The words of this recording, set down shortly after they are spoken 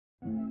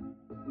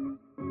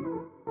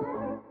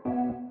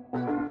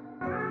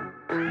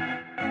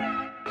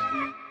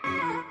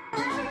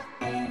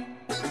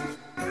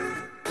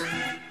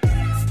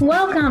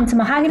Welcome to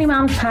Mahogany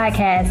Moms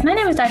Podcast. My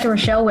name is Dr.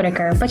 Rochelle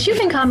Whitaker, but you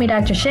can call me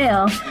Dr.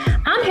 Shell.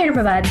 I'm here to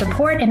provide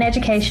support and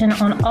education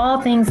on all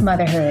things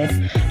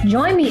motherhood.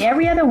 Join me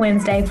every other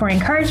Wednesday for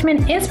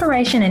encouragement,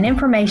 inspiration, and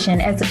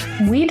information as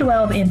we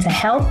delve into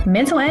health,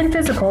 mental and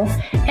physical,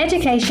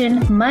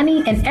 education,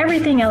 money, and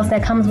everything else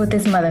that comes with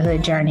this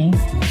motherhood journey.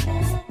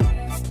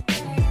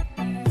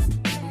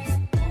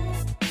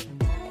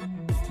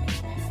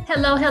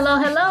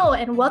 Hello,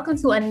 and welcome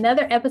to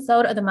another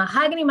episode of the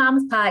Mahogany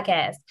Moms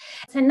Podcast.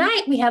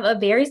 Tonight, we have a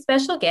very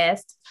special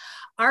guest,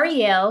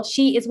 Arielle.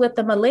 She is with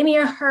the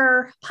Millennia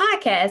Her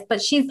podcast,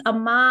 but she's a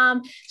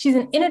mom. She's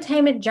an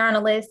entertainment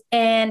journalist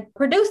and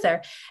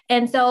producer.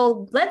 And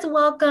so let's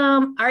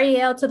welcome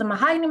Arielle to the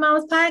Mahogany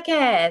Moms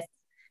Podcast.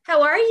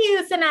 How are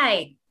you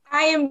tonight?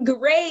 I am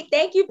great.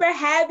 Thank you for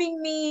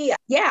having me.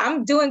 Yeah,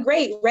 I'm doing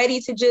great.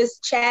 Ready to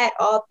just chat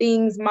all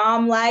things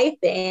mom life,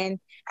 and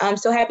I'm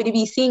so happy to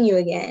be seeing you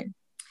again.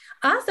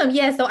 Awesome.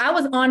 Yeah. So I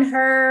was on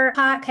her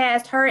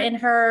podcast,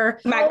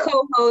 my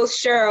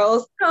co-host,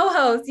 Cheryl's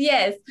co-host,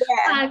 yes,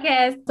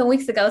 podcast some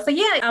weeks ago. So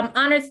yeah, I'm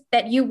honored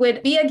that you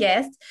would be a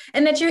guest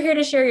and that you're here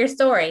to share your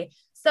story.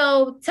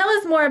 So tell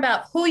us more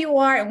about who you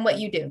are and what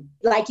you do.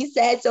 Like you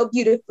said so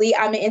beautifully,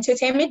 I'm an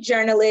entertainment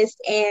journalist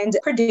and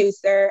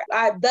producer.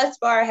 I thus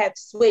far have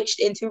switched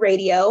into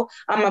radio.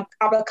 I'm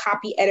a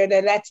copy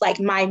editor. That's like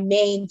my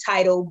main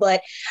title,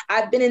 but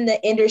I've been in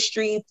the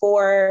industry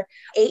for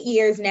 8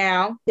 years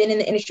now, been in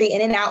the industry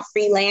in and out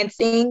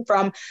freelancing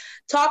from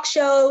talk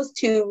shows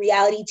to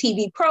reality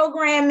TV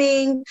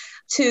programming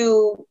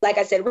to, like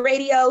I said,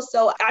 radio.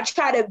 So I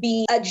try to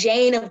be a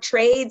Jane of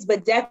trades,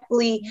 but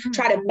definitely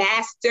try to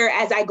master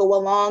as I go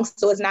along.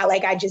 So it's not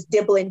like I just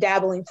dibble and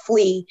dabble and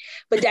flee,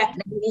 but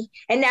definitely.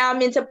 And now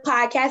I'm into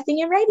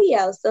podcasting and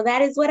radio. So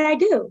that is what I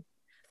do.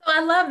 So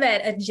I love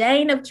that, a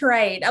Jane of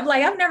trade. I'm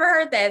like, I've never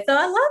heard that. So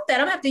I love that.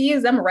 I'm gonna have to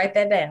use them and write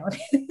that down.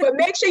 But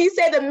make sure you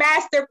say the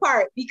master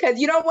part, because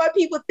you don't want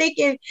people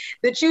thinking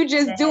that you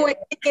just doing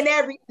and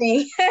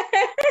everything.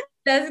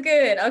 That's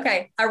good.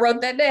 Okay. I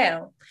wrote that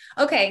down.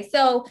 Okay.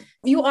 So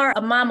you are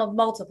a mom of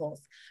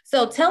multiples.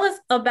 So tell us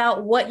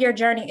about what your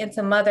journey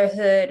into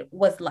motherhood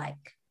was like.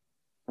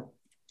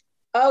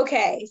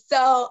 Okay,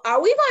 so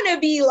are we going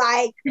to be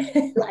like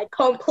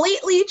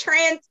completely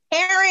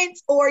transparent,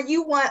 or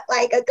you want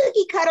like a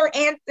cookie cutter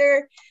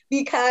answer?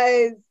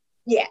 Because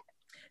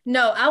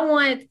no, I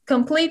want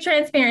complete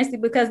transparency,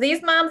 because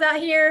these moms out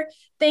here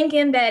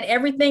thinking that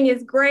everything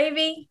is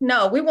gravy.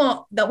 No, we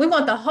want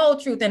the whole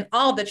truth and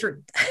all the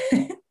truth.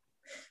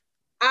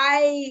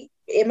 I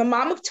am a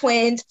mom of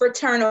twins,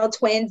 fraternal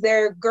twins.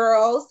 They're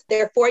girls.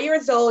 They're 4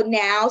 years old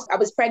now. I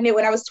was pregnant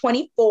when I was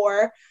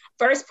 24.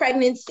 First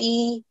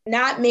pregnancy,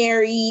 not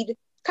married,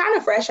 kind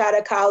of fresh out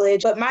of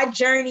college. But my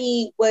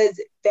journey was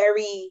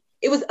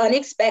it was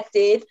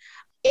unexpected.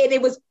 And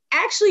it was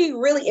actually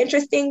really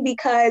interesting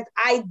because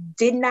I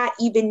did not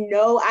even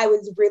know I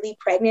was really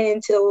pregnant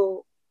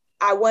until,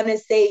 I want to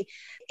say,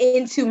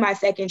 into my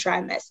second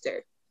trimester.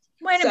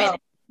 Wait a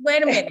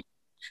minute.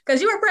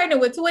 Because you were pregnant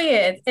with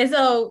twins. And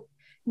so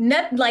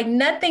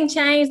nothing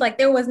changed. Like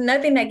there was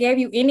nothing that gave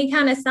you any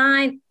kind of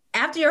sign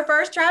after your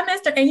first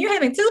trimester, and you're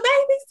having two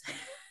babies?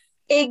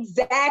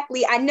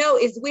 Exactly. I know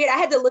it's weird. I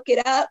had to look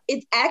it up.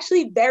 It's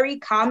actually very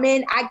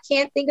common. I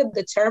can't think of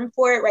the term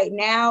for it right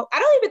now. I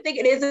don't even think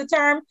it is a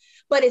term,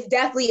 but it's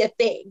definitely a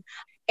thing.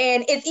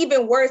 And it's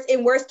even worse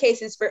in worst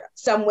cases for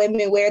some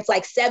women where it's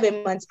like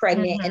 7 months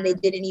pregnant and they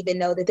didn't even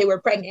know that they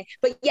were pregnant.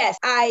 But yes,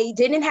 I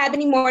didn't have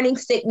any morning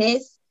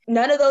sickness,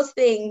 none of those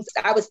things.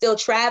 I was still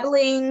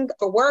traveling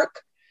for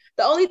work.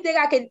 The only thing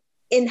I could,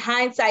 in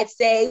hindsight,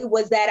 say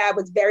was that I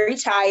was very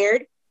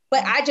tired,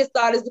 but I just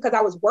thought it's because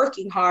I was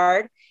working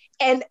hard.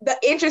 And the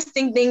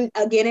interesting thing,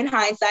 again, in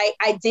hindsight,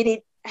 I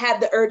didn't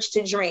have the urge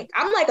to drink.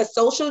 I'm like a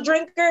social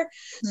drinker.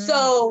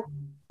 So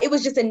it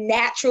was just a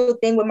natural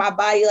thing with my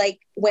body.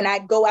 Like when I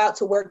go out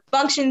to work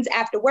functions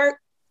after work,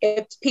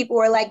 if people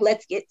were like,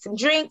 let's get some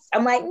drinks,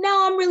 I'm like,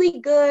 no, I'm really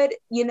good.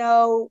 You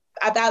know,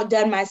 I've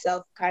outdone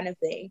myself kind of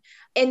thing.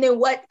 And then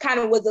what kind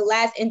of was the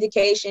last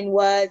indication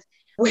was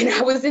when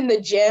I was in the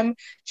gym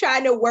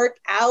trying to work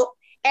out.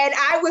 And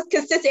I was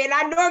consistent, and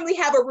I normally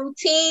have a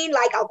routine,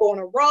 like I'll go on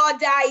a raw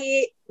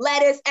diet,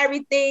 lettuce,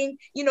 everything,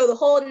 you know, the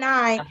whole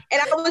nine.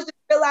 And I was just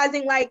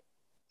realizing, like,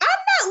 I'm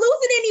not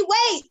losing any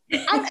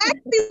weight. I'm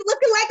actually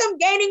looking like I'm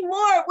gaining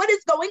more. What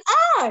is going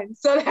on?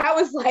 So that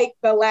was like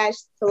the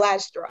last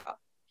straw.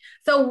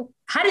 So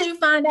how did you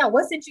find out?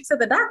 What sent you to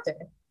the doctor?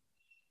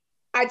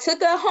 I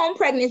took a home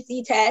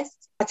pregnancy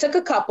test. I took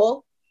a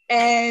couple.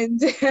 And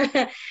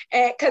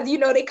because, you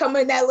know, they come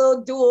in that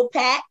little dual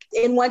pack.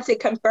 And once it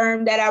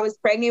confirmed that I was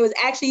pregnant, it was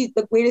actually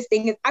the weirdest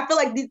thing is I feel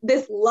like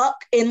this luck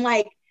and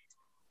like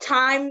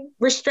time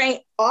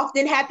restraint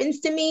often happens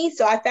to me.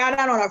 So I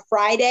found out on a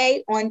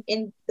Friday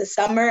in the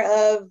summer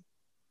of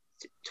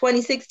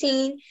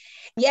 2016.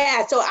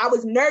 Yeah, so I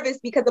was nervous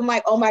because I'm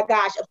like, oh my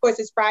gosh, of course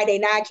it's Friday.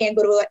 Now I can't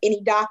go to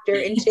any doctor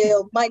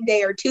until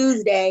Monday or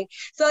Tuesday.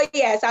 So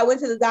yes, I went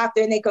to the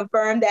doctor and they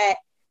confirmed that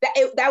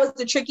that was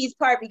the trickiest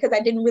part because I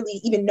didn't really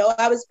even know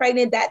I was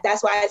pregnant.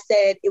 That's why I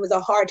said it was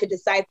hard to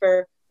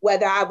decipher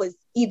whether I was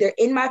either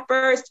in my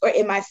first or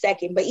in my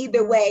second. But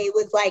either way, it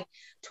was like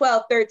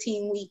 12,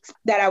 13 weeks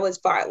that I was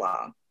far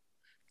along.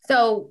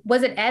 So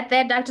was it at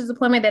that doctor's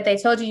appointment that they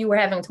told you were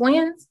having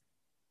twins?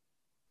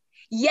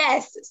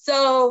 Yes.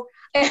 So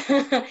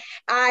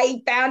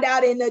I found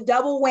out in a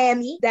double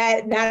whammy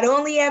that not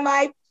only am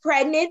I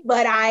pregnant,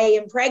 but I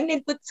am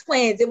pregnant with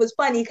twins. It was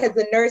funny because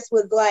the nurse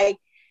was like,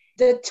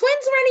 the twins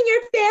running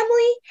your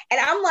family? And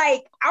I'm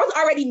like, I was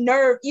already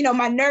nerved,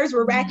 my nerves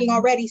were racking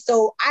already.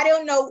 So I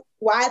don't know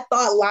why I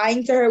thought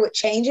lying to her would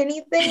change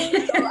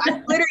anything. So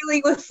I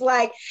literally was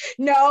like,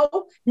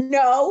 no.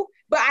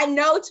 But I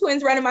know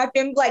twins running my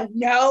family, like,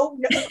 no,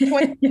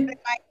 twins running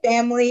my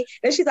family.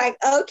 And she's like,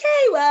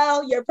 okay,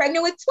 well, you're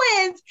pregnant with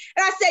twins.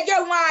 And I said,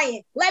 you're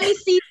lying. Let me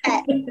see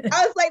that.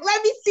 I was like,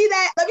 let me see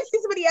that. Let me see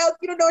somebody else.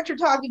 You don't know what you're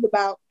talking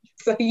about.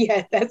 So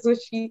yeah, that's what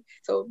she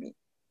told me.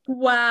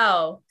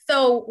 Wow.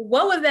 So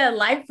what was that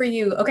like for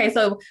you? Okay,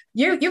 so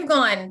you've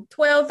gone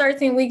 12,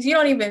 13 weeks.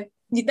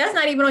 That's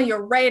not even on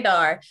your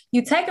radar.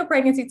 You take a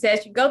pregnancy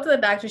test, you go to the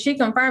doctor, she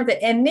confirms it.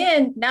 And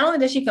then not only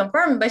does she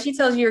confirm it, but she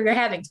tells you you're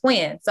having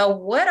twins. So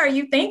what are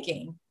you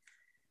thinking?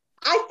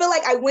 I feel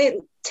like I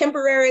went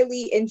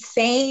temporarily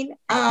insane.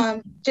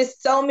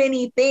 Just so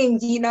many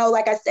things,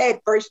 like I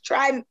said,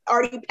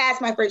 already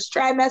passed my first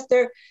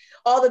trimester.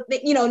 All the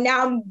things,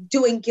 now I'm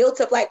doing guilt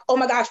of like, oh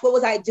my gosh, what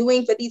was I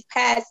doing for these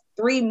past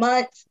 3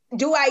 months?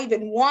 Do I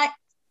even want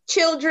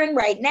children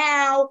right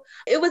now?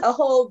 It was a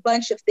whole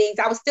bunch of things.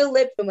 I was still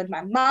living with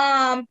my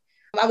mom.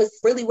 I was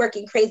really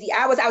working crazy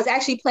hours. I was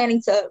actually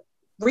planning to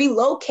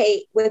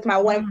relocate with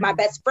one of my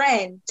best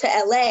friends to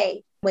LA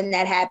when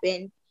that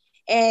happened.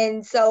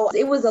 And so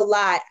it was a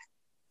lot.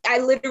 I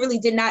literally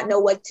did not know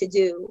what to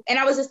do. And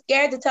I was just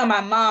scared to tell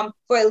my mom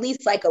for at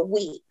least like a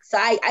week. So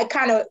I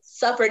kind of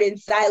suffered in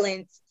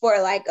silence for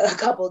like a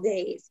couple of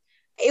days.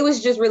 It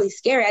was just really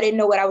scary. I didn't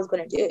know what I was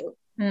going to do,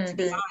 to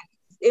be honest.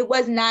 It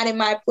was not in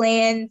my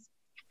plans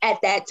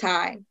at that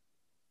time.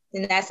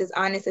 And that's as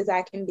honest as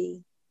I can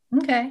be.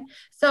 Okay.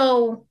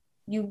 So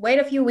you wait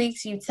a few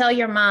weeks, you tell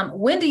your mom.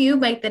 When do you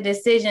make the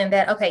decision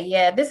that, okay,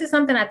 yeah, this is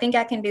something I think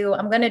I can do.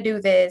 I'm going to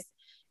do this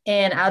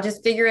and I'll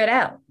just figure it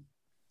out?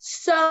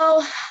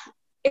 So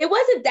it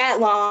wasn't that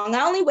long.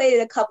 I only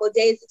waited a couple of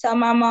days to tell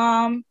my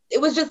mom. It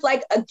was just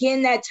like,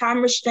 again, that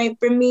time restraint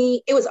for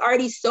me. It was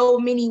already so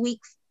many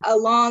weeks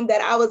along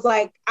that I was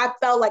like, I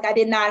felt like I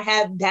did not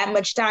have that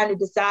much time to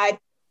decide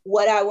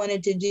what I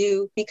wanted to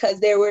do because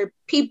there were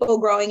people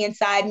growing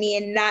inside me,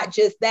 and not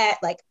just that,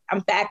 like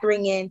I'm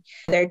factoring in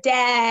their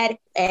dad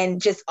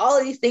and just all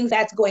of these things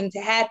that's going to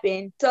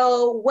happen.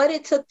 So what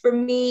it took for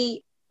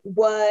me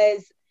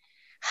was,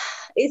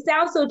 it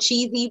sounds so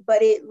cheesy,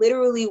 but it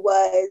literally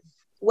was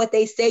what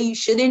they say you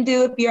shouldn't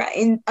do if you're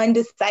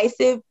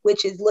undecisive,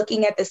 which is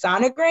looking at the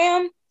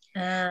sonogram.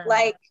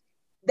 Like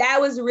that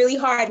was really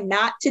hard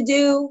not to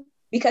do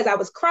because I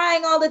was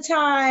crying all the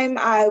time.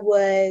 I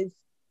was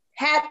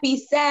happy,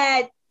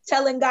 sad,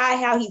 telling God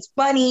how he's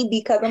funny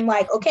because I'm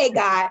like, okay,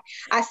 God,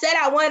 I said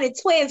I wanted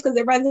twins because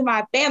it runs in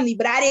my family,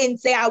 but I didn't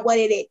say I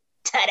wanted it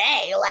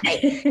today.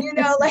 Like,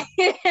 like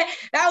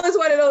that was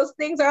one of those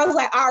things where I was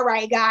like, all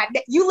right, God,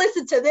 you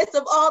listen to this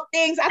of all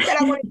things. I said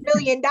I wanted $1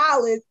 million.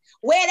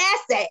 Where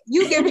that's at?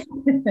 You give me.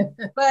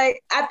 But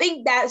I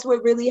think that's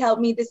what really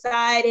helped me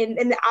decide.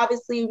 And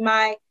obviously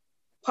my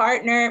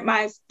partner,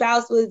 my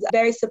spouse was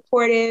very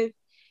supportive.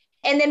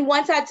 And then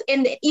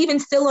and even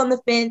still on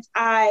the fence,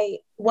 I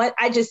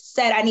just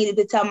said I needed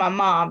to tell my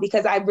mom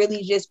because I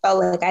really just felt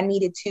like I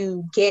needed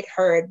to get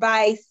her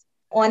advice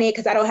on it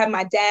because I don't have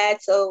my dad.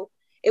 So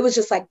it was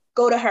just like,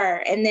 go to her.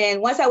 And then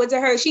once I went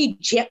to her, she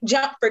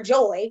jumped for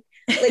joy.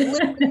 Like,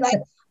 literally like,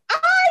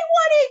 I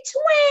wanted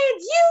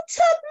twins. You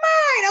took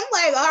mine. I'm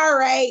like, all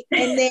right.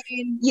 And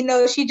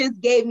then, she just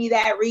gave me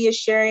that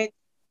reassurance,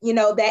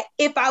 that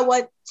if I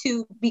want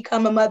to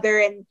become a mother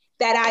and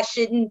that I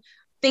shouldn't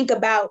think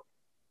about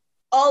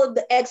all of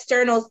the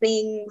external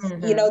things,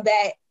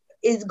 that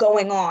is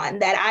going on,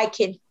 that I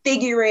can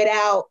figure it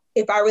out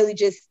if I really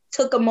just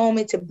took a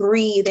moment to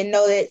breathe and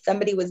know that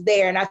somebody was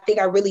there. And I think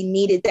I really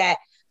needed that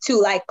to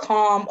like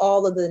calm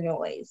all of the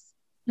noise.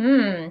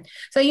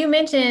 So you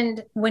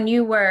mentioned when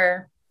you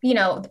were,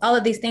 all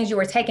of these things you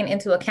were taking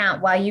into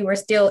account while you were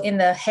still in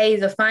the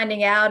haze of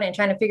finding out and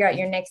trying to figure out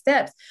your next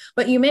steps.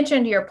 But you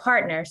mentioned your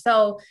partner.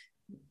 So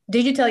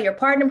did you tell your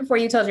partner before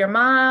you told your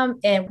mom?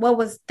 And what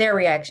was their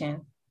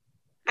reaction?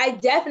 I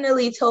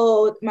definitely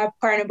told my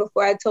partner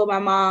before I told my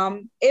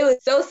mom. It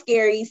was so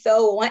scary.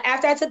 So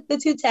after I took the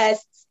 2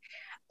 tests,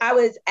 I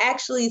was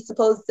actually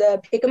supposed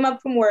to pick him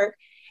up from work,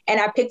 and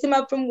I picked him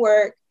up from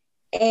work,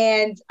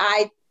 and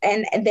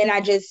then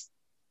I just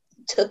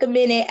took a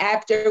minute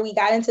after we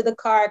got into the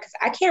car because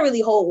I can't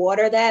really hold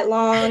water that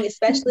long,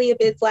 especially if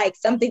it's like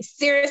something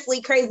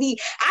seriously crazy.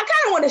 I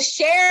kind of want to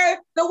share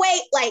the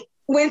weight, like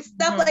when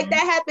stuff like that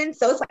happens.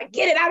 So it's like,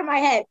 get it out of my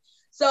head.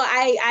 So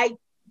I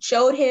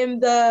showed him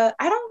I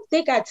don't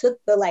think I took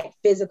the like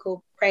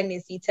physical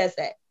pregnancy test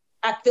that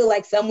I feel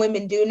like some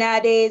women do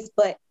nowadays,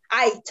 but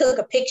I took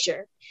a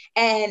picture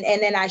and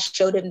then I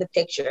showed him the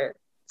picture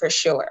for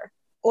sure,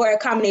 or a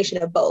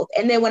combination of both.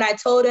 And then when I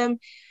told him,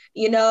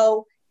 you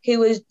know, he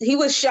was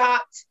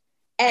shocked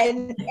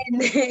and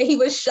he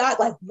was shocked,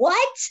 like,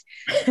 what?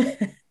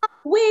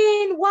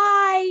 When,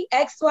 why,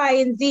 X, Y,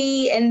 and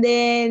Z. And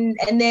then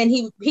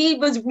he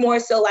was more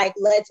so like,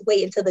 let's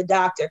wait until the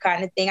doctor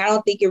kind of thing. I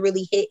don't think it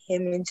really hit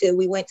him until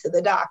we went to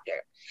the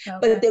doctor. Okay.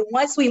 But then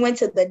once we went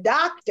to the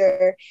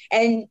doctor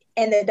and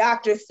the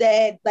doctor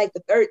said like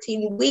the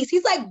 13 weeks,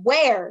 he's like,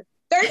 where?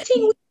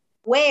 13 weeks,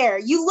 where?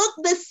 You look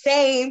the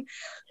same.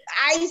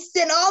 I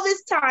spent all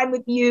this time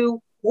with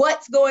you.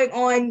 What's going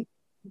on?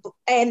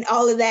 And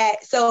all of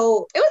that.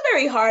 So it was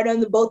very hard on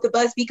the both of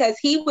us because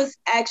he was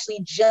actually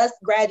just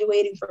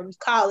graduating from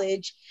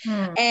college.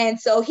 And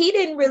so he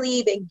didn't really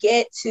even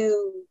get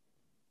to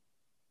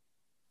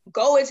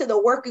go into the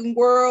working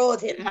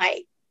world and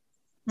like,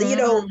 you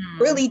know,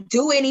 really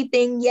do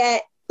anything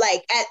yet.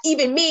 Like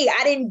even me,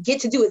 I didn't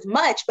get to do as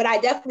much, but I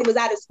definitely was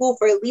out of school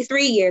for at least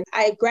 3 years.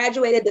 I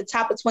graduated the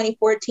top of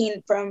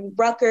 2014 from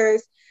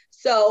Rutgers.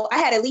 So I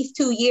had at least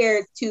 2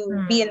 years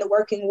to be in the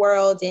working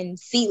world and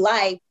see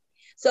life.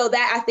 So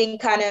that I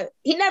think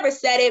he never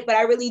said it, but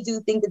I really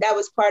do think that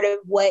was part of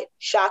what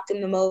shocked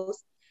him the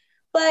most.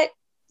 But,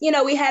 you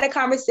know, we had a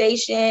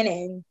conversation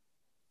and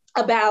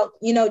about,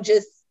 you know,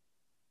 just,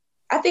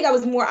 I think I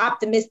was more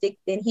optimistic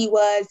than he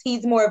was.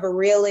 He's more of a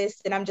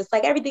realist. And I'm just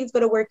like, everything's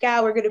going to work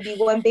out. We're going to be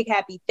one big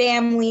happy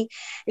family.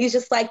 He's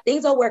just like,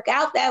 things don't work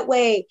out that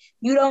way.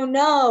 You don't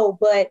know.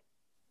 But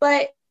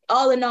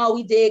all in all,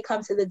 we did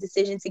come to the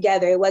decision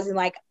together. It wasn't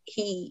like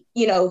he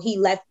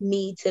left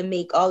me to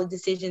make all the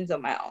decisions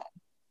on my own.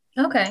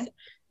 Okay. So it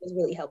was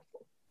really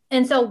helpful.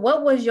 And so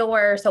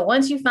so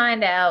once you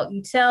find out,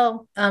 you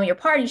tell your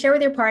partner, you share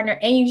with your partner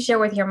and you share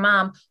with your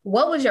mom,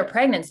 what was your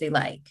pregnancy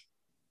like?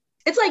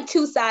 It's like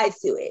two sides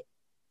to it.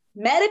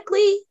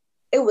 Medically,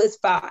 it was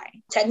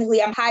fine. Technically,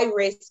 I'm high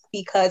risk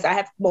because I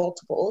have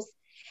multiples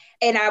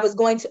and I was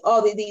going to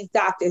all of these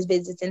doctor's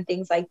visits and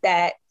things like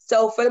that.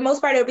 So for the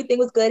most part, everything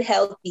was good,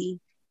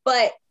 healthy.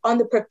 But on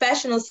the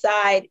professional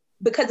side,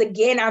 because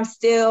again,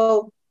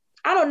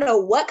 I don't know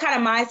what kind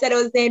of mindset I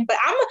was in, but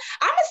I'm a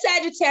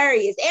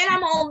Sagittarius and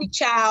I'm an only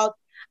child.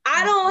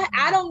 I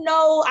don't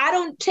know. I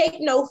don't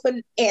take no for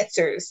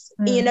answers.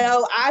 You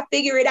know, I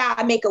figure it out.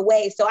 I make a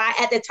way. So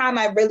at the time,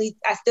 I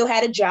still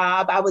had a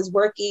job. I was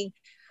working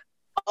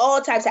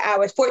all types of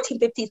hours, 14,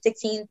 15,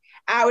 16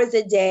 hours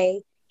a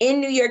day in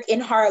New York,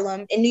 in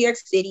Harlem, in New York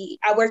City.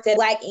 I worked at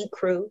Black Ink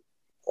Crew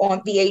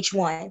on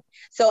VH1.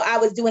 So I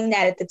was doing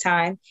that at the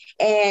time.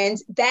 And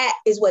that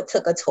is what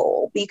took a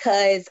toll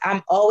because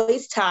I'm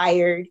always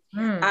tired.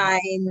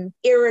 I'm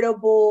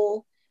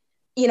irritable.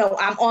 You know,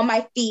 I'm on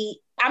my feet.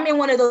 I'm in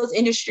one of those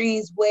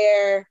industries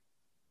where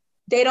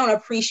they don't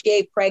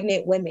appreciate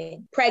pregnant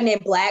women,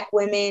 pregnant Black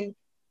women,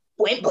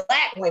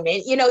 Black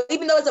women, you know,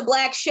 even though it's a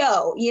Black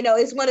show, you know,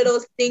 it's one of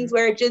those things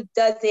where it just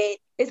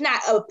it's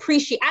not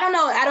appreciate. I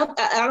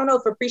don't know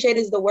if appreciate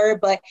is the word,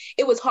 but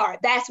it was hard.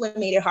 That's what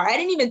made it hard. I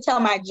didn't even tell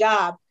my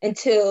job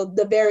until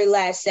the very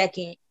last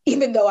second,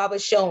 even though I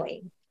was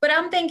showing. But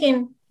I'm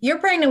thinking you're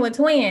pregnant with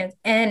twins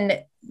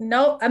and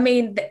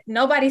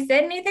nobody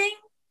said anything.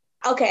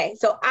 Okay.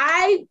 So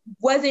I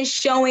wasn't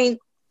showing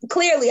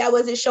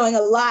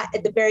a lot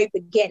at the very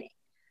beginning.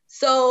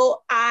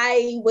 So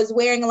I was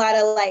wearing a lot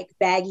of like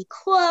baggy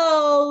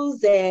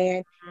clothes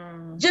and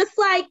just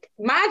like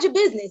mind your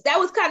business. That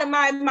was kind of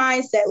my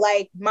mindset,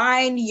 like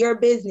mind your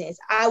business.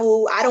 I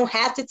don't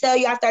have to tell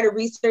you. I started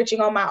researching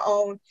on my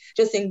own,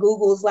 just in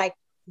Google's like,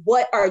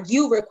 what are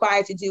you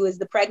required to do as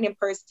the pregnant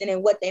person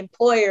and what the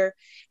employer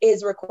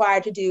is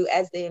required to do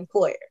as the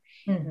employer.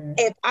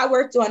 If I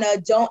worked on a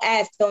don't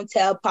ask, don't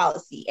tell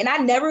policy, and I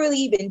never really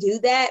even do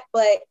that,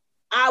 but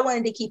I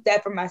wanted to keep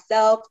that for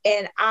myself.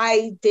 And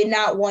I did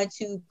not want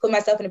to put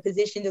myself in a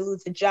position to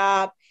lose a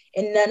job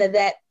and none of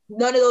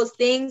those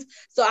things.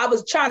 So I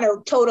was trying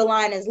to toe the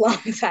line as long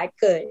as I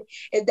could,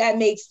 if that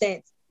makes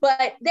sense.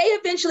 But they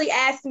eventually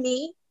asked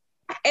me.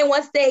 And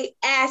once they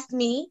asked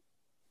me,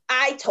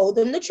 I told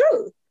them the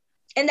truth.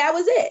 And that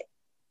was it.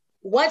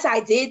 Once I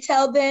did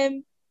tell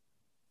them,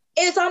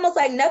 it's almost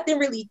like nothing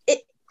really,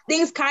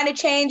 things kind of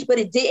changed, but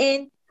it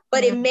didn't.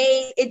 But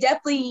it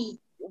definitely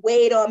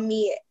weighed on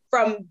me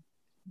from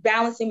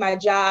balancing my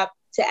job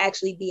to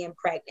actually being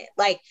pregnant.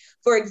 Like,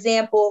 for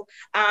example,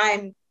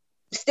 I'm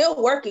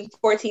still working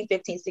 14,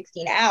 15,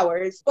 16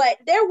 hours, but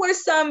there were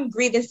some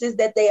grievances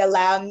that they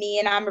allowed me,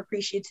 and I'm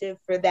appreciative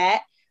for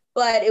that.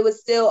 But it was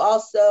still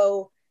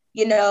also,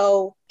 you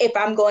know, if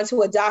I'm going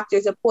to a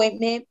doctor's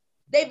appointment,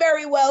 they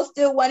very well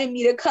still wanted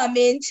me to come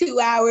in 2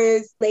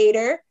 hours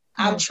later.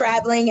 I'm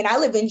traveling and I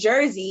live in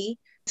Jersey.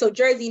 So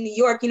Jersey, New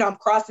York, you know, I'm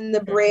crossing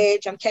the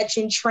bridge, I'm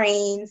catching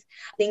trains,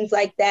 things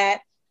like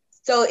that.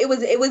 So it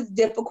was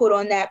difficult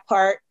on that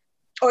part.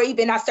 Or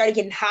even I started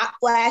getting hot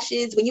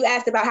flashes. When you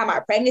asked about how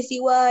my pregnancy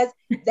was,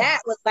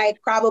 that was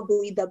like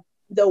probably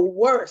the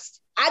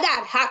worst. I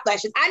got hot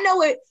flashes. I know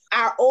what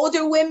our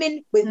older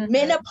women with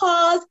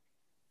menopause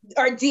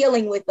are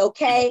dealing with,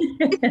 okay?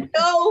 It's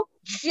no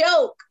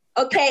joke.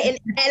 Okay.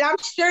 And I'm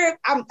sure,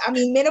 I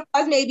mean,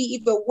 menopause may be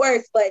even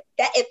worse, but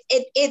that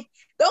if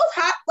those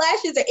hot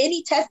flashes are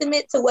any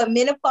testament to what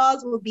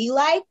menopause will be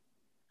like,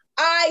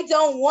 I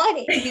don't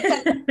want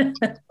it,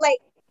 because like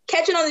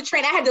catching on the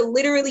train, I had to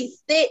literally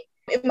sit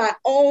in my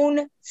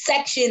own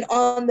section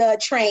on the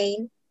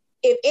train.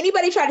 If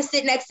anybody tried to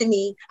sit next to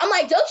me, I'm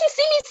like, don't you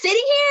see me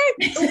sitting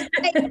here?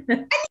 Like, I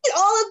need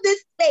all of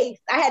this space.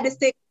 I had to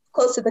sit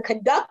close to the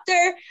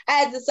conductor. I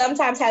had to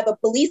sometimes have a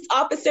police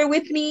officer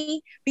with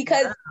me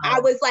because I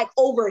was like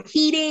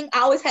overheating.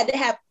 I always had to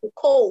have a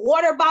cold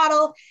water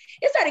bottle.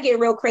 It started getting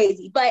real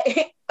crazy, but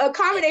a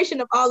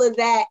combination of all of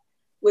that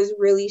was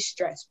really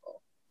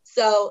stressful.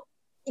 So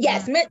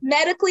yes,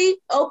 medically,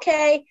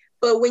 okay.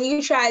 But when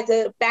you try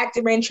to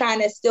factor in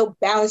trying to still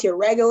balance your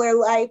regular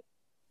life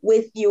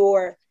with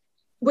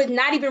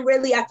not even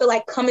really, I feel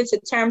like, coming to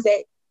terms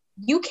that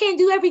you can't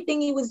do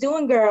everything you was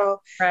doing,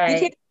 girl. Right. You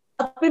can't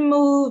up and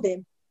move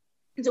and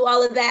do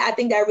all of that. I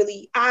think that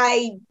really,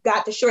 I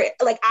got the short,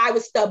 like I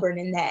was stubborn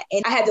in that.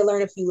 And I had to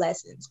learn a few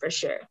lessons for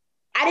sure.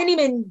 I didn't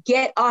even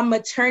get on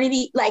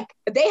maternity. Like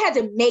they had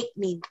to make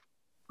me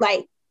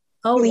like,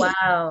 oh, leave.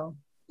 Wow.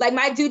 Like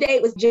my due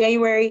date was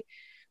January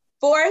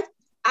 4th.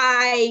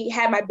 I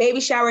had my baby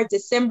shower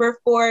December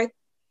 4th.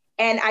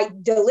 And I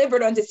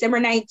delivered on December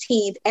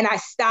 19th, and I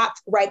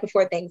stopped right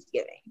before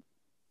Thanksgiving.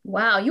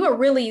 Wow, you were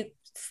really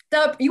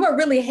you were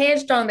really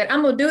headstrong that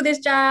I'm gonna do this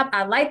job.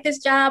 I like this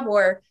job,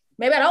 or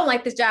maybe I don't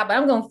like this job, but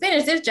I'm gonna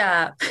finish this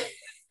job.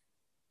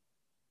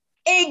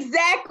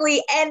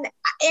 Exactly. And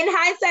in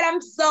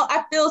hindsight,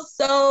 I feel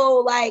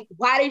so like,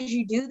 why did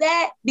you do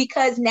that?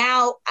 Because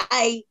now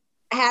I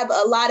have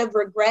a lot of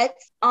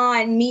regrets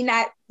on me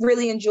not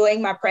really enjoying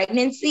my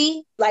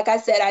pregnancy. Like I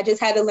said, I just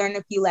had to learn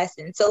a few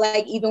lessons. So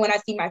like, even when I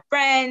see my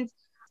friends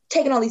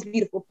taking all these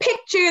beautiful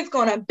pictures,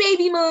 going on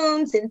baby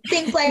moons and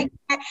things like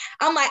that,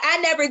 I'm like, I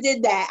never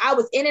did that. I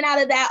was in and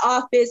out of that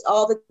office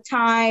all the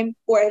time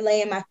or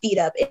laying my feet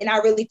up. And I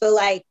really feel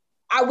like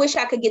I wish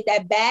I could get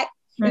that back.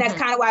 Mm-hmm. And that's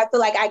kind of why I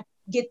feel like I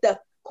get the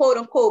quote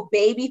unquote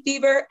baby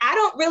fever. I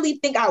don't really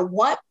think I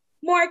want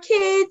more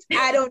kids.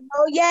 I don't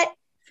know yet.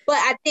 But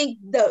I think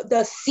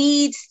the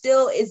seed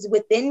still is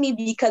within me,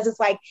 because it's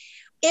like,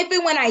 if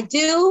and when I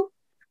do,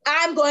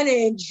 I'm going to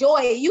enjoy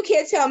it. You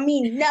can't tell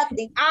me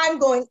nothing. I'm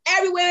going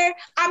everywhere.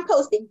 I'm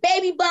posting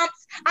baby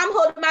bumps. I'm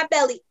holding my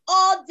belly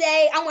all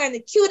day. I'm wearing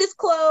the cutest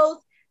clothes.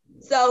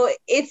 So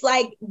it's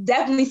like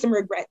definitely some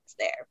regrets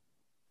there.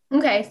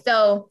 Okay,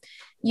 so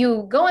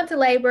you go into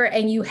labor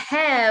and you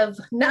have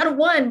not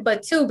one,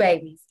 but two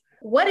babies.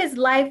 What is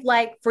life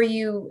like for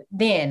you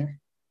then?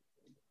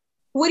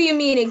 What do you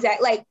mean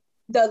exactly? Like,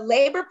 the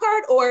labor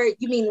part, or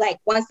you mean like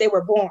once they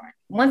were born?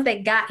 Once they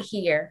got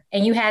here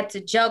and you had to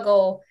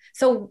juggle.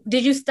 So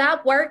did you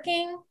stop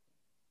working?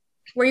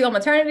 Were you on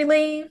maternity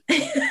leave?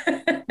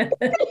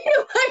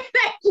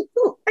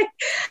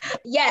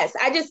 Yes,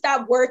 I just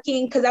stopped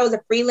working because I was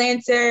a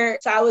freelancer.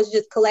 So I was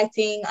just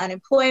collecting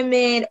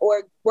unemployment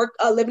or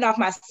living off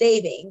my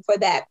saving for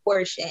that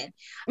portion.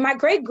 My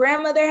great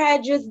grandmother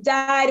had just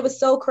died. It was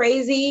so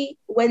crazy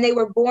when they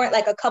were born,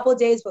 like a couple of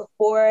days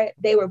before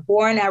they were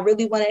born. I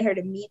really wanted her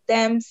to meet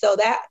them. So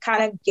that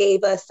kind of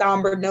gave a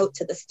somber note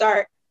to the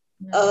start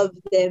of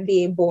them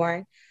being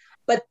born.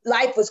 But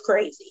life was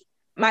crazy.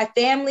 My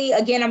family,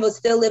 again, I was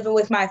still living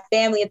with my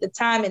family at the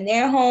time in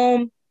their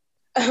home.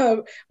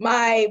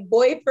 My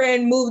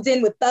boyfriend moved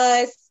in with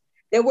us.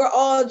 Then we're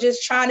all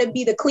just trying to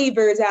be the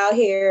Cleavers out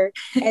here.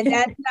 And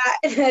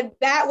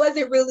that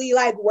wasn't really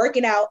like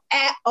working out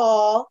at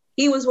all.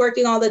 He was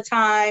working all the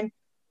time.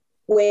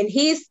 When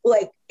he's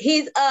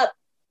up,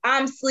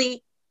 I'm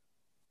asleep.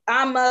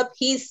 I'm up,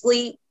 he's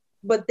asleep.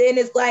 But then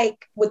it's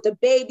like with the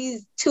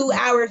babies,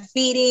 2-hour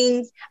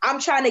feedings, I'm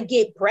trying to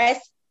get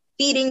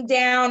breastfeeding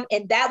down.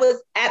 And that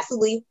was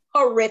absolutely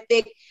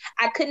horrific.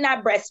 I could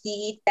not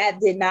breastfeed. That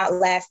did not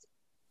last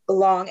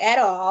long at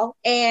all.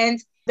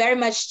 And very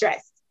much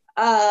stressed.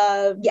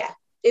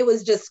 It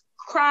was just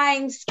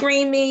crying,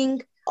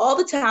 screaming all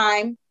the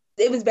time.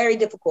 It was very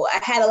difficult. I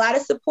had a lot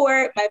of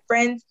support. My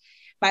friends,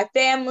 my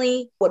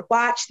family would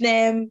watch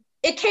them.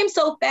 It came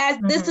so fast.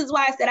 Mm-hmm. This is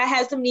why I said I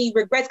have so many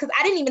regrets, because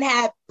I didn't even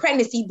have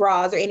pregnancy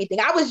bras or anything.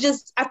 I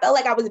felt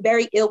like I was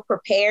very ill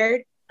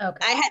prepared.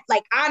 Okay.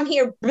 I'm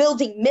here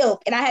building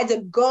milk, and I had to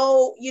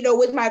go,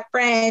 with my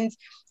friends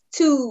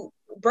to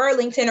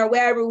Burlington or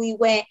wherever we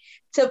went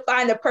to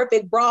find the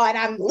perfect bra, and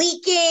I'm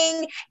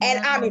leaking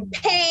and I'm in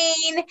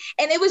pain.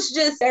 And it was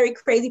just very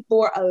crazy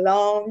for a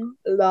long,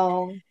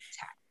 long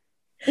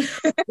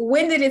time.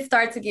 When did it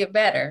start to get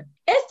better?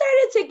 It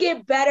started to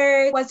get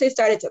better once they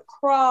started to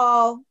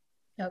crawl.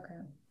 Okay.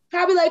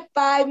 Probably like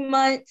 5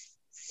 months,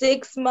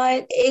 6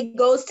 months. It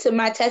goes to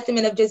my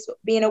testament of just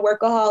being a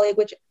workaholic,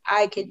 which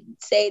I could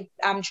say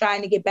I'm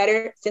trying to get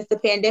better since the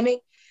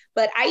pandemic.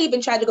 But I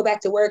even tried to go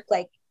back to work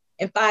like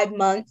in 5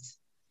 months.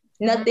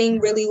 Nothing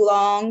really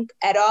long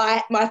at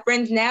all. My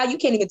friends now, you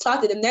can't even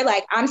talk to them. They're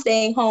like, I'm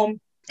staying home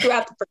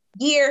throughout the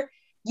year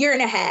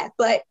and a half.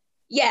 But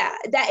yeah,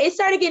 that it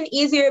started getting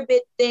easier a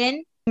bit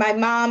then. My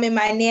mom and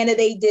my Nana,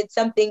 they did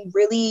something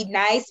really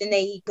nice and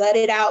they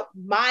gutted out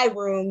my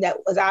room that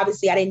was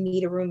obviously, I didn't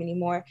need a room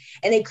anymore.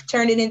 And they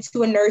turned it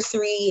into a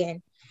nursery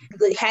and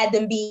had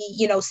them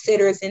be,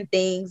 sitters and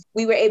things.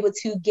 We were able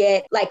to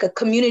get like a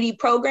community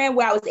program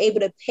where I was able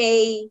to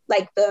pay,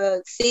 like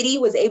the city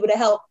was able to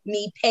help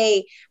me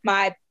pay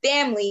my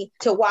family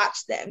to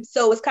watch them.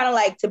 So it's kind of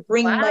like to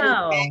bring money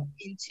back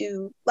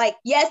into, like,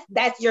 yes,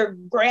 that's your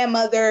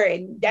grandmother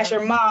and that's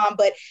your mom,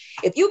 but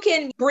if you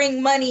can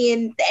bring money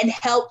in and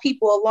help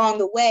people along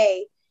the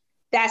way,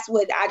 that's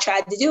what I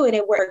tried to do. And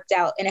it worked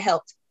out and it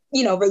helped,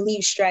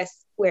 relieve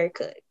stress where it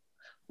could.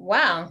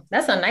 Wow,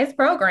 that's a nice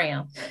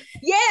program.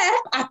 Yeah,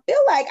 I feel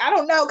like, I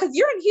don't know, because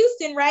you're in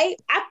Houston, right?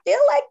 I feel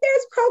like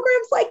there's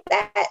programs like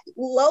that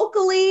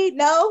locally.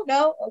 No?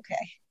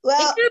 Okay.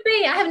 Well, it could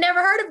be. I have never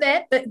heard of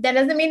that, but that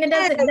doesn't mean it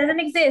doesn't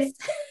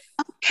exist.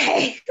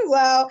 Okay,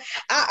 well,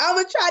 I'm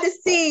going to try to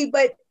see,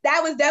 but that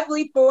was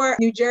definitely for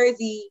New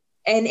Jersey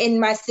and in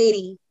my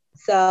city.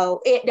 So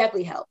it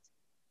definitely helped.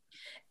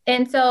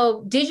 And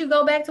so did you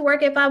go back to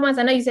work at 5 months?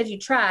 I know you said you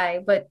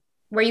tried, but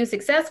were you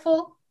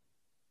successful?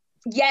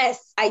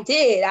 Yes, I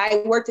did.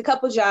 I worked a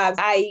couple jobs.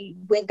 I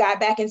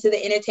got back into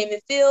the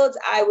entertainment field.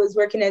 I was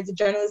working as a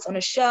journalist on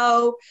a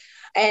show,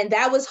 and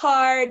that was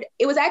hard.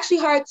 It was actually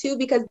hard too,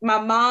 because my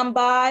mom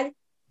bod,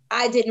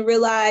 I didn't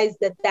realize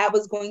that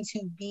was going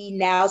to be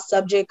now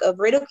subject of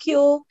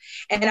ridicule.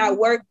 And I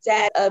worked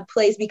at a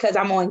place, because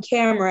I'm on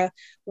camera,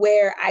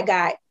 where I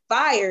got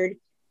fired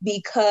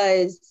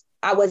because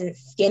I wasn't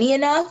skinny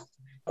enough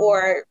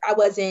or I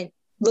wasn't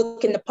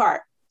looking the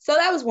part. So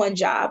that was one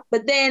job.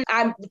 But then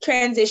I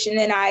transitioned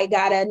and I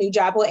got a new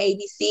job on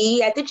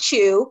ABC at the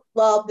Chew.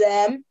 Love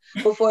them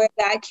before it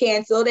got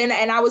canceled. And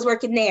I was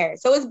working there.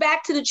 So it's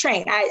back to the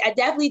train. I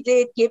definitely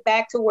did get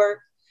back to work.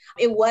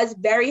 It was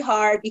very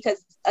hard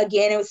because,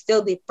 again, it was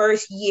still the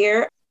first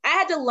year. I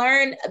had to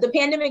learn. The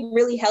pandemic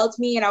really helped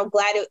me, and I'm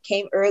glad it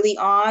came early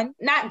on.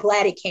 Not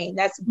glad it came.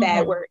 That's a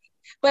bad word.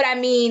 But I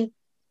mean,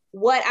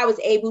 what I was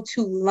able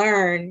to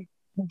learn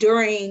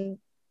during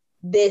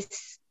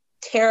this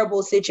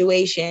terrible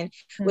situation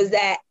was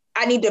that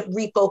I need to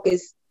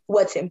refocus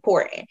what's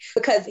important,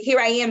 because here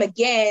I am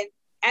again,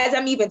 as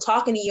I'm even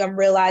talking to you, I'm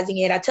realizing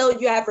it. I told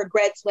you I have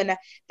regrets when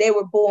they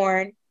were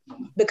born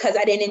because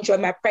I didn't enjoy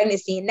my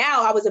pregnancy. And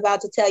now I was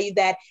about to tell you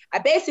that I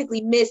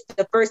basically missed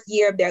the first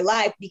year of their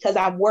life because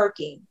I'm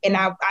working and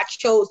I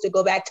chose to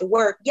go back to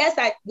work. Yes,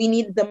 we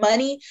needed the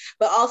money,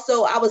 but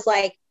also I was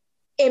like,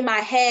 in my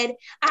head,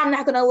 I'm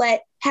not going to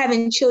let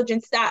having children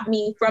stop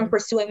me from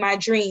pursuing my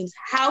dreams.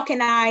 How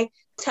can I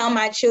tell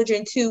my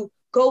children to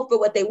go for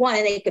what they want?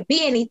 And it could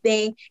be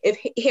anything if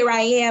here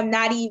I am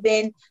not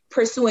even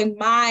pursuing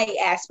my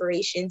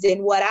aspirations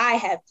and what I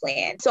have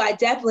planned. So I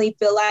definitely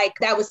feel like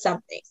that was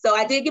something. So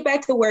I did get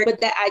back to work,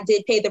 but that I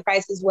did pay the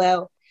price as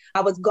well.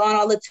 I was gone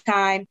all the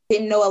time,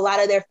 didn't know a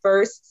lot of their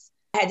firsts.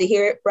 I had to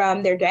hear it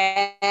from their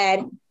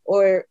dad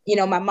or,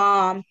 my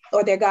mom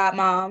or their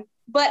godmom,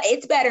 but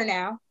it's better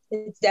now.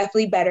 It's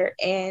definitely better.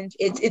 And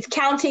it's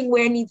counting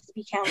where it needs to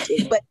be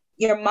counted. But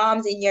your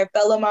moms and your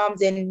fellow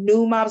moms and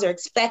new moms are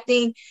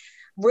expecting,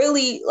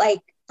 really,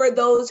 like, for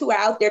those who are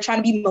out there trying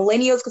to be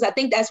millennials, because I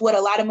think that's what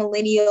a lot of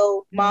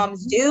millennial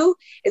moms do,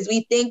 is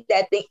we think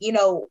that,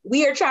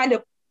 we are trying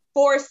to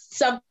force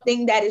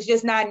something that is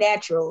just not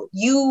natural.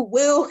 You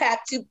will have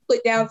to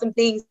put down some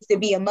things to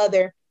be a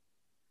mother.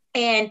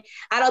 And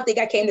I don't think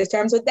I came to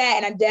terms with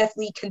that. And I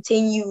definitely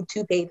continue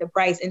to pay the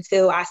price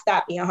until I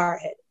stop being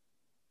hard-headed.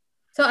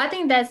 So I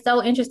think that's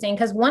so interesting,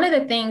 because one of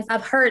the things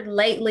I've heard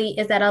lately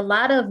is that a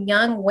lot of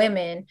young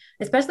women,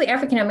 especially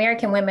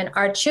African-American women,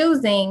 are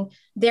choosing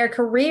their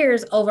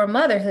careers over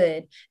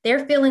motherhood.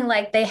 They're feeling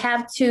like they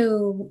have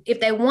to, if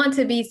they want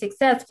to be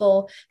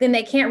successful, then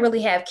they can't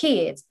really have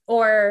kids,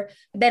 or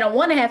they don't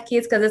want to have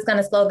kids because it's going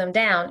to slow them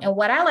down. And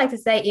what I like to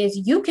say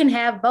is you can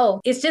have both.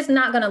 It's just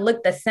not going to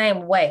look the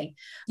same way.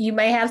 You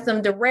may have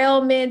some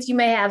derailments, you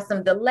may have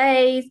some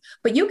delays,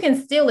 but you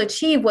can still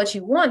achieve what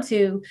you want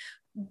to,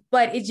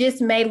 but it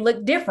just may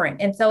look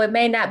different. And so it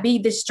may not be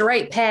the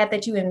straight path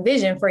that you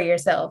envision for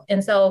yourself.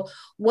 And so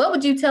what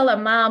would you tell a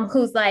mom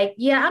who's like,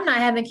 yeah, I'm not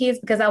having kids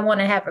because I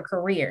want to have a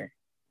career?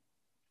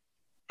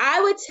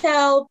 I would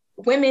tell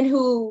women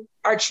who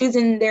are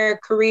choosing their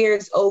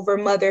careers over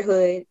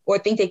motherhood, or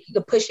think they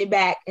could push it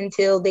back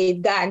until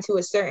they've gotten to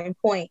a certain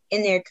point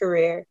in their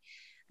career,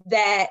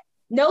 that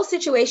no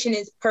situation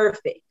is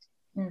perfect.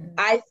 Mm-hmm.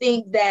 I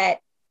think that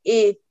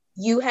if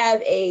you have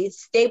a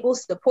stable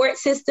support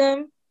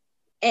system,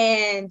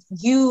 and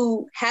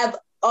you have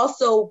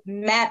also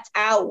mapped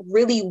out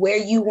really where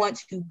you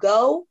want to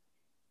go,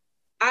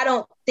 I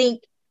don't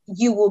think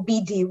you will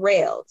be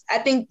derailed. I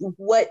think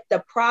what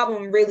the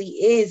problem really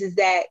is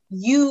that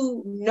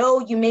you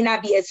may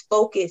not be as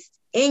focused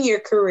in your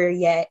career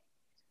yet.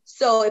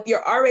 So if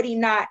you're already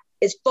not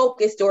as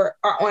focused or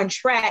are on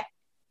track,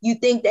 you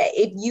think that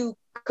if you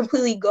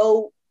completely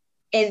go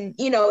and,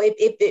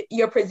 if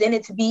you're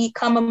presented to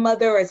become a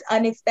mother, or it's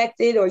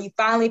unexpected, or you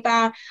finally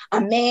found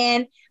a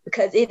man,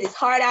 because it is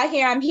hard out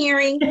here, I'm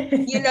hearing,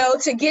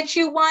 to get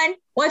you one,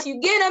 once you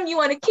get them, you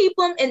want to keep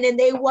them, and then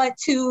they want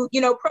to,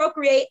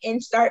 procreate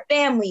and start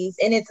families.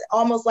 And it's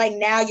almost like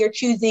now you're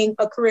choosing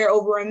a career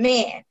over a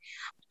man.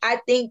 I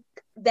think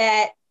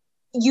that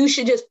you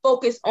should just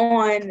focus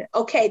on,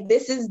 okay,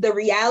 this is the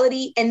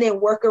reality, and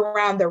then work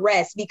around the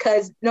rest,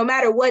 because no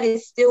matter what,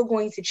 it's still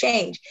going to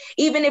change.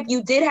 Even if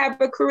you did have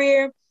a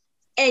career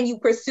and you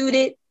pursued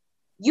it,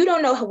 you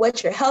don't know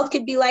what your health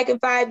could be like in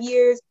 5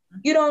 years.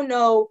 You don't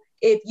know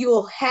if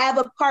you'll have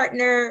a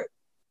partner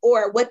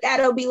or what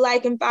that'll be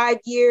like in 5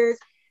 years.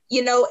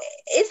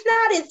 It's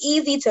not as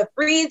easy to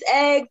freeze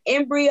eggs,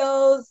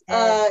 embryos,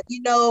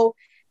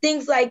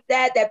 things like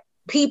that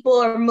people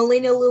are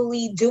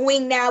millennially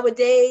doing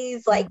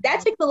nowadays. Like,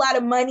 that takes a lot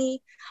of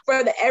money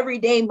for the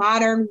everyday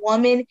modern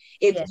woman.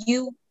 If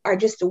you are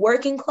just a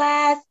working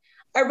class,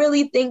 I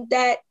really think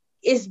that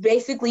it's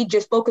basically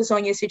just focus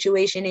on your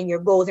situation and your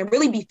goals and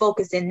really be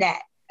focused in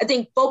that. I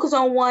think focus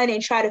on one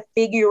and try to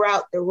figure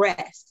out the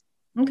rest.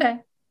 Okay.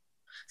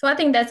 So I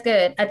think that's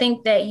good. I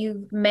think that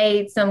you've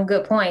made some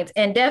good points,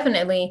 and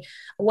definitely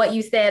what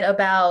you said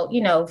about,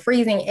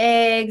 freezing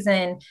eggs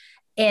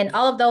and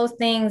all of those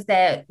things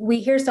that we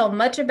hear so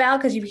much about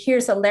because you hear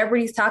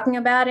celebrities talking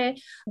about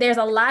it. There's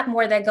a lot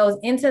more that goes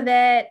into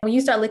that. When you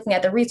start looking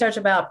at the research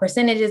about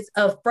percentages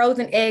of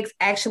frozen eggs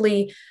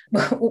actually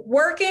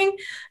working,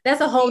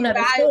 that's a whole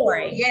nother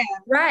story. Yeah.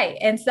 Right.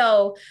 And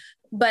so,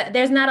 but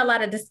there's not a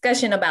lot of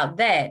discussion about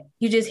that.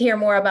 You just hear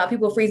more about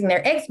people freezing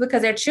their eggs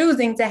because they're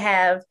choosing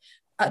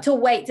to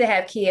wait to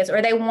have kids,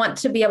 or they want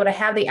to be able to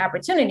have the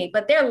opportunity.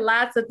 But there are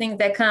lots of things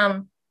that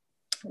come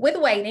with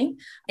waiting.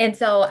 And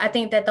so I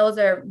think that those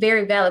are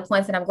very valid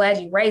points, and I'm glad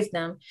you raised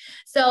them.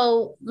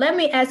 So let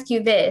me ask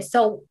you this.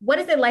 So what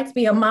is it like to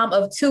be a mom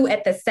of two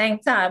at the same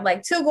time?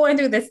 Like, two going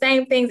through the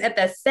same things at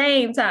the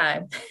same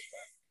time?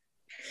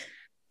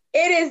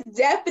 It is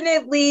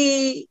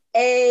definitely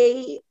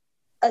a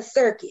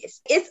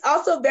circus. It's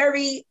also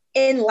very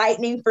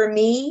enlightening for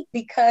me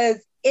because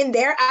in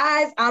their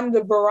eyes, I'm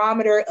the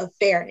barometer of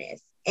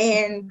fairness,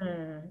 and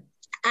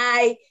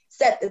I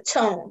set the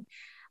tone.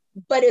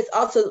 But it's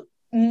also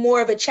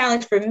more of a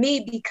challenge for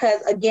me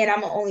because, again,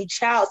 I'm an only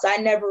child, so I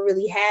never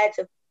really had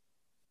to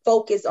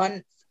focus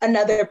on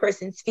another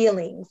person's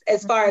feelings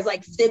as far as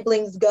like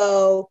siblings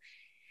go.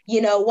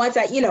 Once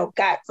I,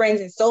 got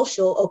friends and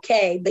social,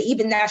 okay, but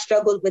even that, I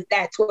struggled with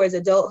that towards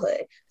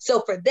adulthood.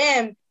 So for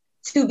them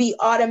to be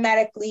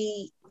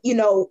automatically,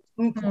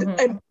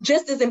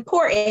 just as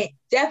important,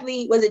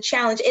 definitely was a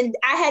challenge. And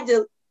I had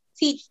to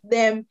teach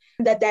them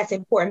that that's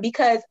important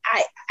because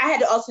I had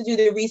to also do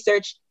the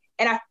research.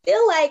 And I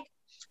feel like,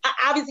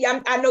 obviously,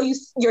 I know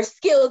you're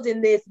skilled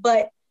in this,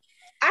 but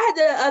I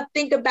had to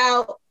think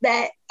about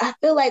that. I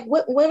feel like,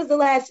 when was the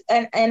last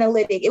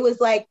analytic? It was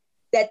like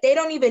that they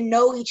don't even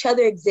know each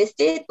other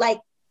existed. Like,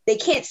 they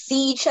can't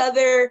see each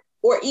other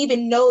or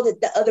even know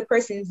that the other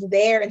person's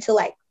there until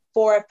like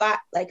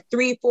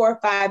 3, 4, or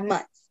 5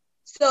 months.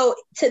 So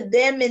to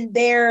them in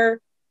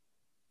their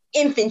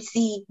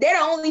infancy, they're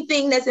the only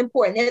thing that's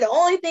important. They're the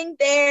only thing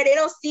there. They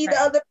don't see the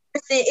other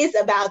person. It's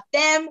about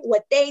them,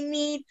 what they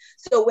need.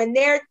 So when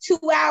they're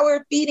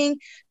 2-hour feeding,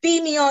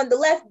 feed me on the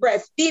left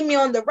breast, feed me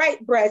on the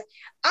right breast,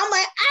 I'm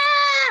like,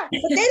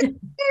 but they don't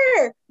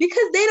care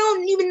because they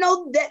don't even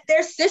know that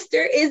their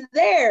sister is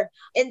there.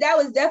 And that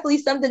was definitely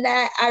something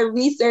that I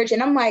researched.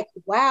 And I'm like,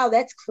 wow,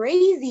 that's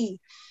crazy.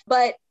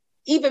 But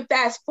even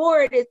fast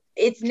forward,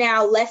 it's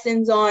now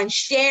lessons on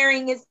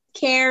sharing is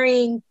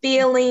caring,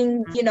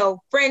 feeling,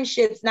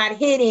 friendships, not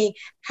hitting,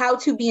 how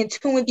to be in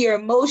tune with your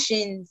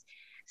emotions.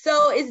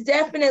 So it's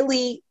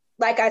definitely,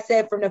 like I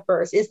said from the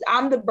first,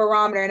 I'm the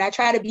barometer and I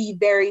try to be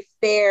very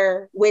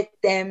fair with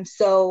them.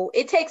 So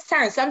it takes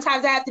turns.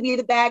 Sometimes I have to be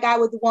the bad guy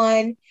with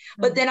one,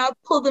 but then I'll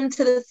pull them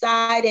to the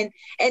side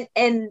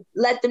and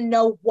let them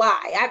know why.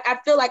 I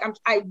feel like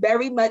I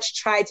very much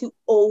try to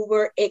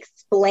over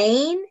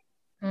explain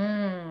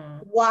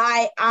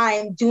why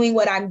I'm doing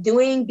what I'm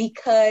doing,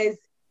 because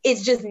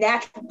it's just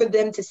natural for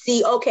them to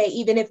see, okay,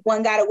 even if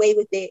one got away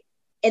with it,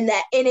 and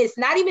it's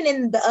not even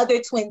in the other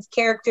twin's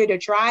character to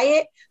try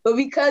it, but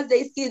because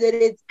they see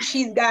that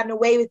she's gotten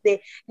away with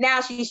it,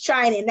 now she's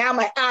trying it. Now I'm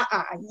like,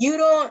 you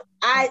don't,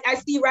 I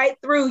see right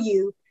through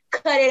you,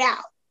 cut it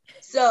out.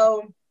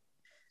 So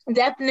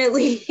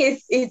definitely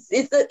it's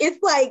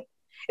like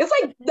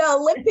the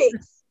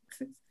Olympics,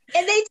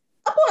 and they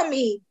up on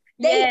me.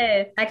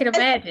 Yes, I can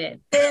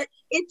imagine.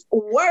 It's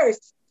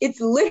worse.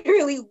 It's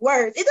literally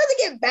worse. It doesn't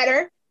get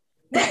better.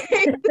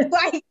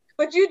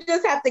 But you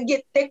just have to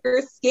get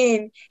thicker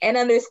skin and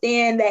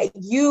understand that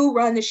you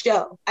run the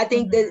show. I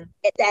think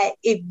that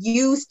if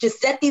you just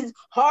set these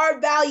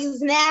hard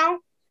values now,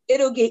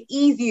 it'll get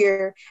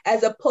easier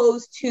as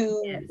opposed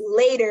to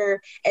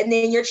later. And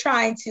then you're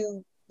trying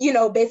to,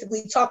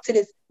 basically talk to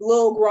this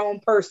little grown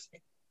person.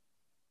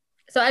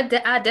 So I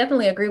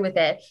definitely agree with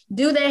that.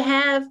 Do they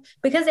have,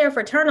 because they're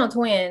fraternal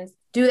twins,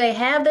 do they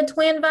have the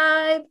twin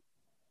vibe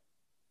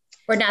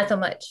or not so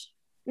much?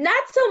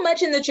 Not so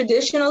much in the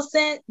traditional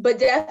sense, but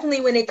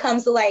definitely when it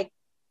comes to like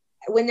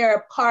when they're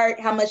apart,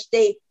 how much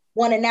they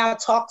want to now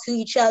talk to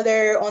each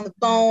other on the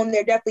phone.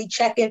 They're definitely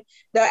checking.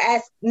 They'll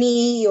ask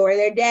me or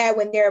their dad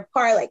when they're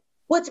apart, like,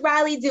 what's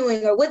Riley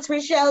doing? Or what's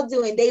Rochelle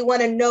doing? They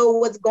want to know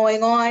what's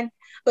going on.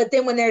 But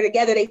then when they're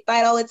together, they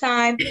fight all the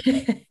time.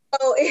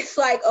 So it's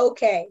like,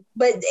 okay,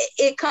 but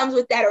it comes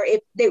with that. Or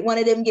if one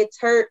of them gets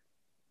hurt,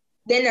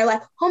 then they're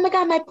like, oh my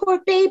God, my poor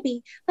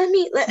baby. They're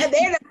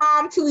the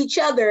mom to each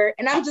other.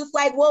 And I'm just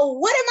like, well,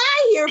 what am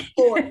I here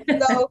for?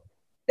 So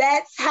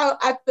that's how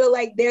I feel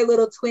like their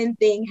little twin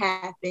thing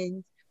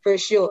happens for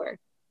sure.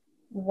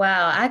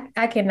 Wow.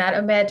 I cannot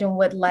imagine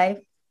what life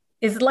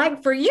is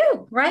like for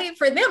you, right?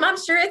 For them, I'm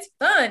sure it's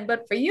fun,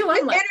 but for you,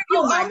 I'm like,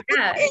 oh my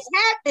God. It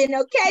happened,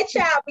 okay,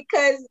 child,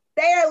 because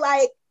they're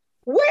like,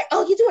 where?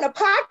 Oh, you doing a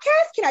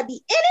podcast? Can I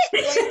be in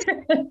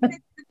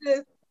it?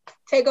 Just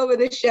take over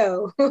the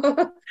show.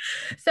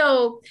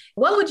 So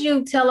what would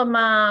you tell a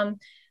mom,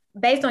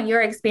 based on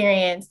your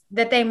experience,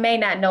 that they may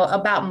not know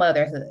about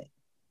motherhood?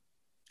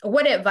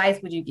 What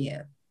advice would you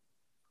give?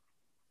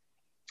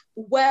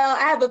 Well,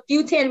 I have a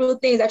few tangible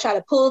things. I try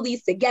to pull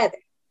these together.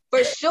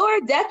 For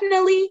sure,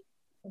 definitely,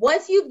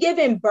 once you've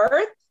given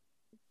birth,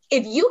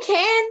 if you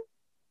can,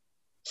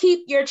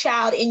 keep your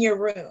child in your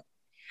room.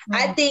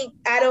 I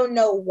don't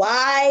know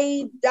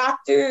why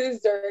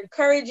doctors are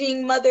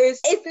encouraging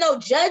mothers. It's no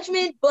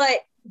judgment,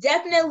 but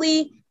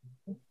definitely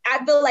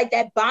I feel like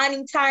that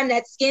bonding time,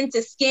 that skin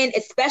to skin,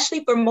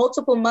 especially for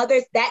multiple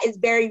mothers, that is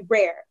very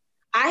rare.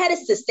 I had a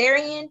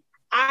cesarean.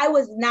 I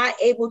was not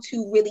able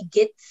to really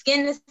get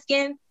skin to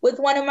skin with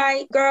one of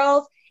my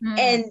girls.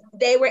 And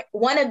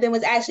one of them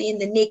was actually in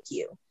the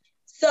NICU.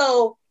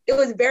 So it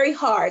was very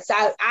hard. So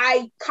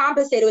I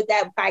compensated with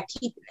that by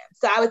keeping them.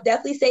 So I would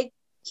definitely say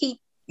keep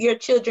your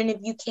children, if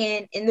you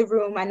can, in the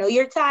room. I know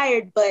you're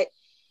tired, but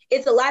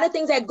it's a lot of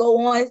things that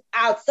go on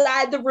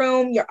outside the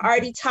room. You're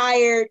already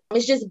tired.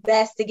 It's just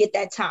best to get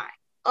that time.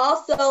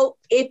 Also,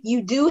 if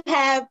you do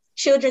have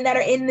children that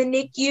are in the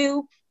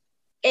NICU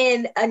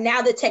and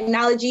now the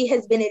technology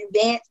has been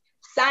advanced,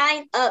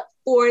 sign up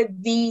for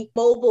the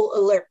mobile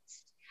alerts.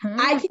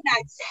 I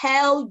cannot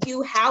tell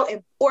you how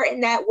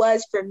important that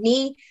was for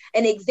me.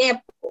 An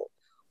example,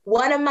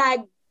 one of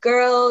my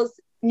girls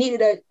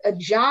needed a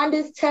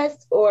jaundice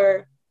test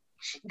or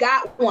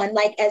got one,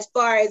 like as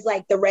far as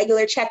like the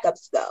regular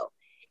checkups go.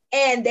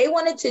 And they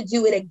wanted to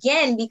do it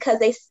again because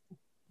they,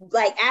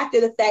 like after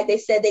the fact, they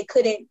said they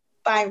couldn't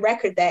find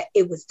record that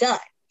it was done.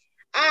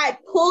 I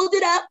pulled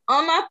it up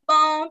on my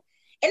phone,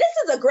 and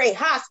this is a great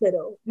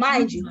hospital,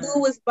 mind you.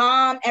 Food was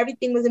bomb,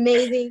 everything was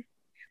amazing,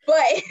 but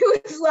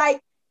it was like,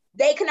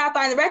 they could not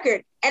find the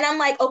record. And I'm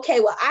like, okay,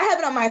 well, I have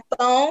it on my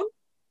phone.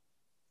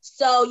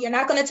 So you're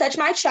not going to touch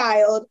my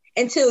child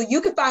until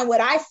you can find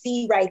what I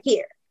see right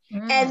here.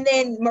 And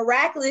then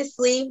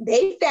miraculously,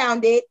 they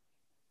found it.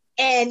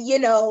 And, you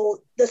know,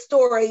 the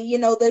story, you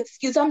know, the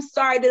excuse, I'm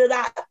sorry. I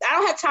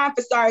don't have time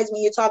for sorries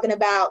when you're talking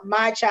about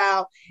my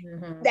child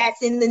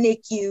that's in the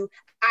NICU.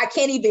 I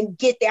can't even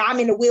get there. I'm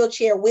in a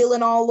wheelchair,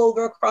 wheeling all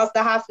over across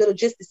the hospital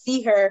just to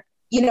see her,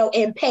 you know,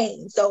 in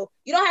pain. So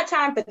you don't have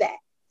time for that.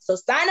 So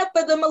sign up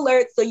for them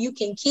alerts so you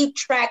can keep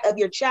track of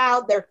your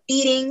child, their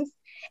feedings,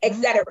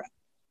 etc.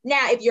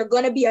 Now, if you're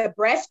going to be a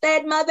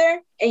breastfed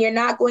mother and you're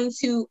not going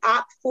to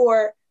opt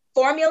for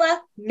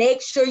formula,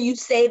 make sure you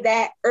say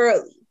that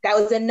early. That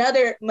was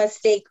another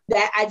mistake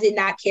that I did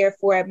not care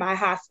for at my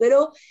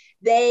hospital.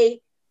 They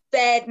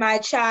fed my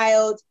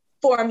child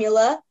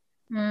formula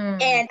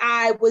and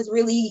I was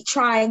really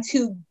I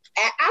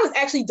was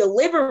actually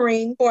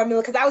delivering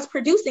formula because I was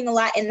producing a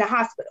lot in the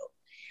hospital.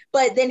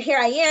 But then here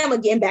I am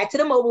again, back to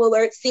the mobile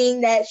alert,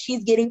 seeing that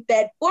she's getting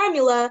fed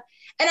formula.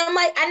 And I'm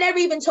like, I never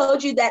even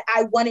told you that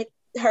I wanted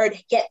her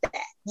to get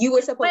that. You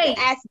were supposed to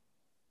ask me.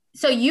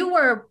 So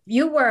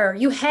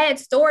you had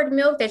stored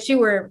milk that you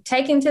were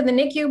taking to the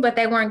NICU, but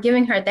they weren't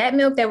giving her that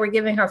milk. They were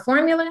giving her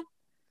formula.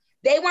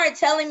 They weren't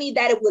telling me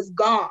that it was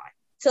gone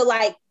to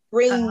like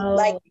bring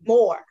like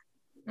more.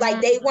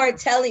 Like they weren't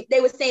telling, they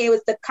were saying it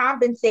was to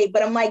compensate,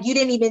 but I'm like, you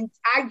didn't even,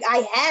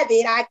 I have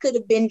it. I could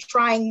have been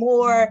trying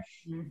more.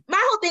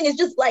 My whole thing is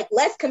just like,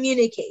 let's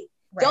communicate.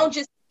 Right. Don't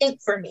just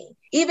think for me.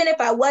 Even if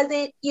I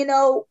wasn't, you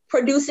know,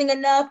 producing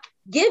enough,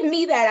 give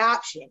me that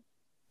option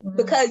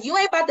because you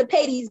ain't about to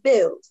pay these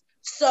bills.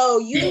 So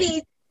you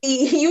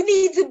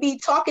need to be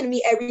talking to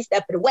me every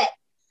step of the way.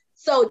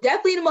 So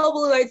definitely the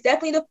mobile alerts,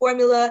 definitely the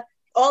formula,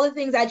 all the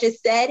things I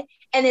just said.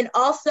 And then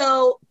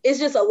also it's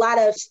just a lot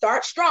of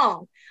start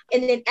strong.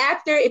 And then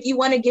after, if you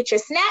want to get your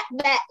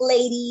snapback,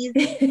 ladies,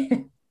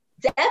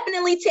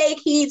 definitely take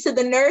heed to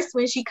the nurse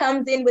when she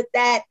comes in with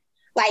that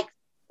like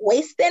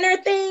waist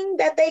thinner thing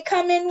that they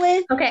come in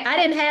with. Okay, I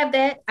didn't have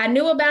that. I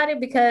knew about it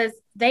because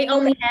they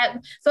only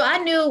have, so I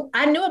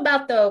knew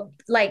about the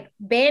like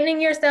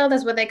banding yourself,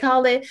 that's what they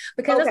call it,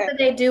 because that's what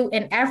they do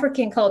in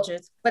African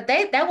cultures. But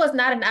that was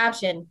not an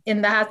option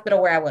in the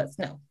hospital where I was.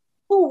 No.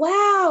 Oh,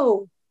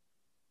 wow.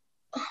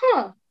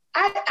 Huh.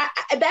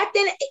 I back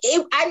then,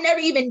 I never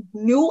even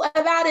knew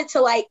about it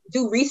to like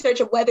do research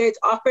of whether it's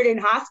offered in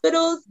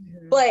hospitals,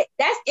 but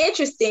that's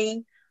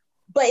interesting,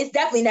 but it's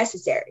definitely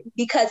necessary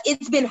because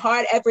it's been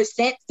hard ever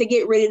since to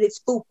get rid of this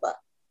fupa.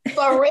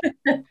 For real.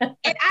 And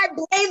I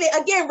blame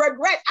it, again,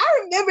 regret. I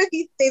remember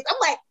these things. I'm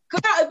like,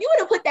 girl, if you would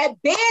have put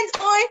that band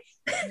on,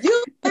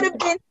 you would have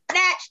been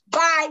snatched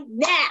by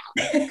now.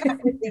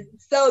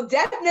 So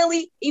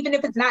definitely, even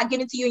if it's not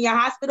given to you in your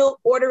hospital,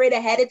 order it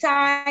ahead of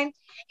time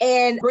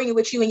and bring it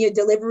with you in your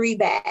delivery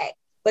bag.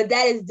 But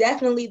that is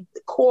definitely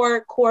the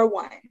core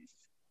ones.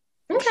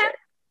 Okay. Sure.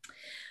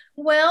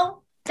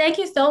 Well, thank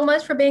you so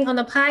much for being on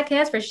the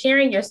podcast, for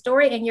sharing your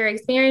story and your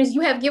experience. You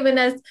have given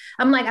us,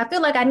 I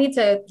feel like I need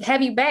to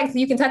have you back so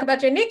you can talk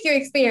about your NICU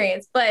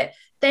experience, but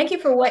thank you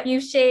for what you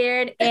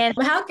shared. And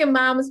how can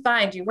moms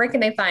find you? Where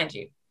can they find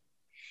you?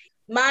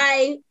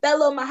 My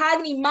fellow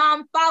Mahogany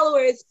Mom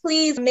followers,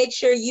 please make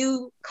sure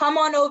you come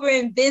on over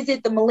and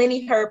visit the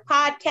Millennial Her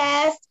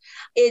podcast.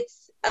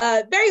 It's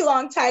a very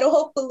long title.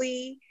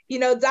 Hopefully,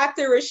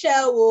 Dr.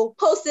 Rochelle will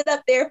post it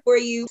up there for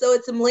you. So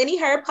it's a Millennial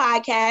Her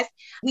podcast.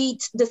 We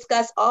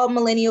discuss all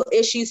millennial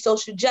issues,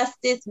 social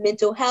justice,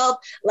 mental health.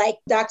 Like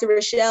Dr.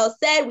 Rochelle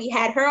said, we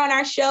had her on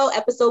our show.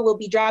 Episode will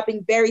be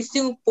dropping very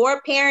soon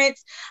for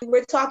parents.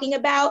 We're talking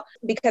about,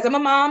 because I'm a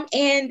mom,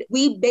 and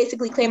we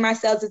basically claim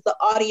ourselves as the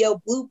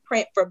audio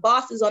blueprint for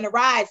bosses on the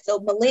rise. So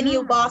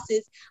millennial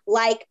bosses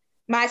like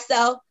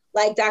myself,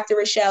 like Dr.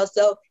 Rochelle.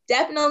 So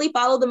definitely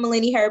follow the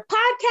Millennial Her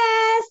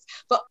podcast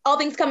for all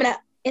things coming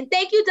up. And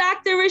thank you,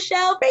 Dr.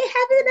 Rochelle, for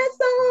having us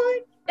on.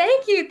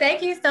 Thank you.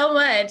 Thank you so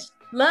much.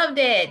 Loved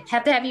it.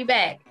 Have to have you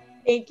back.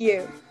 Thank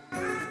you.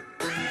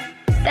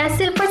 That's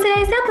it for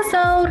today's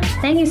episode.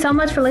 Thank you so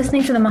much for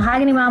listening to the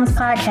Mahogany Moms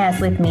podcast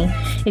with me.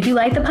 If you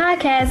like the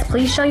podcast,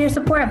 please show your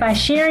support by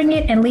sharing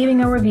it and leaving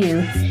a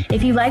review.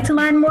 If you'd like to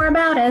learn more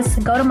about us,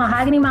 go to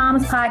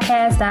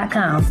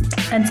mahoganymomspodcast.com.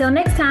 Until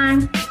next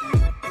time.